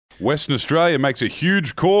Western Australia makes a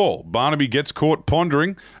huge call. Barnaby gets caught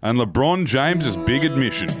pondering, and LeBron James' big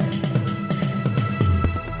admission.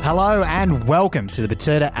 Hello and welcome to the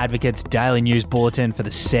Betoota Advocates Daily News Bulletin for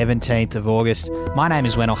the 17th of August. My name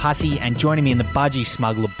is Wendell Hussey, and joining me in the Budgie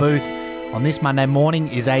Smuggler booth on this Monday morning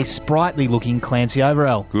is a sprightly-looking Clancy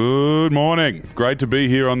Overell. Good morning. Great to be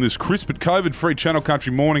here on this crisp but COVID-free Channel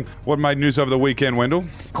Country morning. What made news over the weekend, Wendell?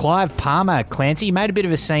 Clive Palmer, Clancy, made a bit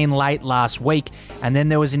of a scene late last week, and then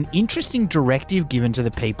there was an interesting directive given to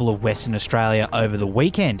the people of Western Australia over the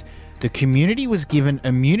weekend. The community was given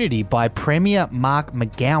immunity by Premier Mark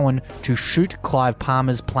McGowan to shoot Clive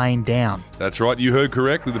Palmer's plane down. That's right, you heard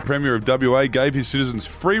correctly. The Premier of WA gave his citizens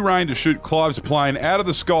free rein to shoot Clive's plane out of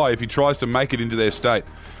the sky if he tries to make it into their state.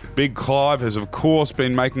 Big Clive has, of course,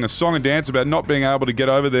 been making a song and dance about not being able to get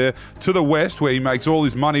over there to the west where he makes all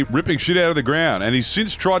his money ripping shit out of the ground. And he's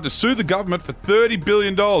since tried to sue the government for $30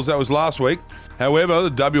 billion. That was last week. However,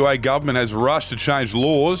 the WA government has rushed to change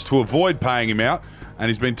laws to avoid paying him out. And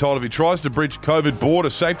he's been told if he tries to breach COVID border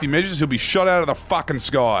safety measures, he'll be shot out of the fucking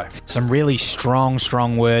sky. Some really strong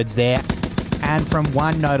words there. And from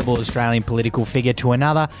one notable Australian political figure to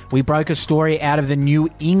another, we broke a story out of the New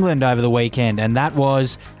England over the weekend. And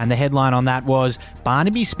the headline on that was,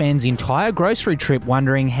 Barnaby spends entire grocery trip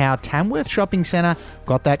wondering how Tamworth Shopping Centre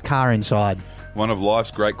got that car inside. One of life's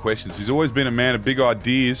great questions. He's always been a man of big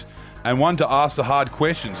ideas and one to ask the hard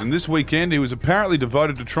questions. And this weekend, he was apparently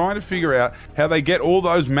devoted to trying to figure out how they get all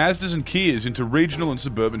those Mazdas and Kias into regional and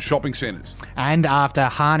suburban shopping centres. And after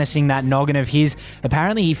harnessing that noggin of his,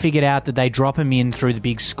 apparently he figured out that they drop him in through the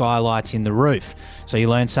big skylights in the roof. So you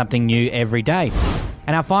learn something new every day.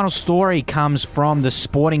 And our final story comes from the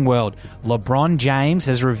sporting world. LeBron James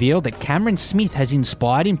has revealed that Cameron Smith has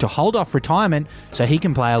inspired him to hold off retirement so he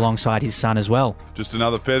can play alongside his son as well. Just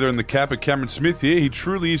another feather in the cap of Cameron Smith here. He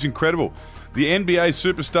truly is incredible. The NBA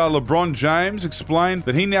superstar LeBron James explained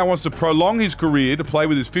that he now wants to prolong his career to play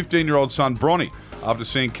with his 15-year-old son Bronny after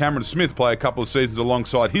seeing Cameron Smith play a couple of seasons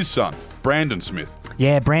alongside his son, Brandon Smith.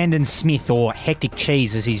 Yeah, Brandon Smith, or Hectic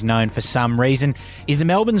Cheese as he's known for some reason, is a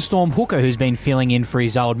Melbourne Storm hooker who's been filling in for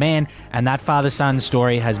his old man, and that father-son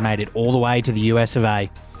story has made it all the way to the US of A.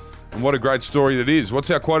 And what a great story that is. What's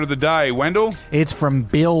our quote of the day, Wendell? It's from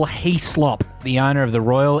Bill Heaslop, the owner of the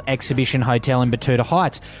Royal Exhibition Hotel in Betoota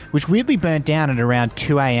Heights, which weirdly burnt down at around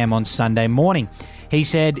 2 a.m. on Sunday morning. He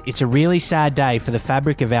said, "It's a really sad day for the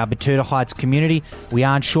fabric of our Betoota Heights community. We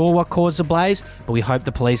aren't sure what caused the blaze, but we hope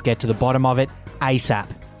the police get to the bottom of it ASAP."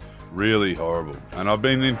 Really horrible. And I've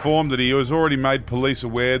been informed that he has already made police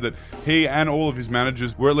aware that he and all of his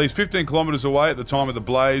managers were at least 15 kilometres away at the time of the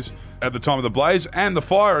blaze. And the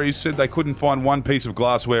fire, he said they couldn't find one piece of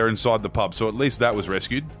glassware inside the pub, so at least that was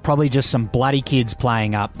rescued. Probably just some bloody kids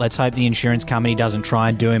playing up. Let's hope the insurance company doesn't try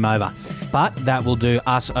and do him over. But that will do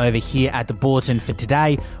us over here at the Bulletin for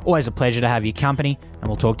today. Always a pleasure to have your company, and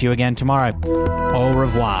we'll talk to you again tomorrow. Au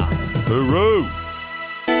revoir. Hooroo!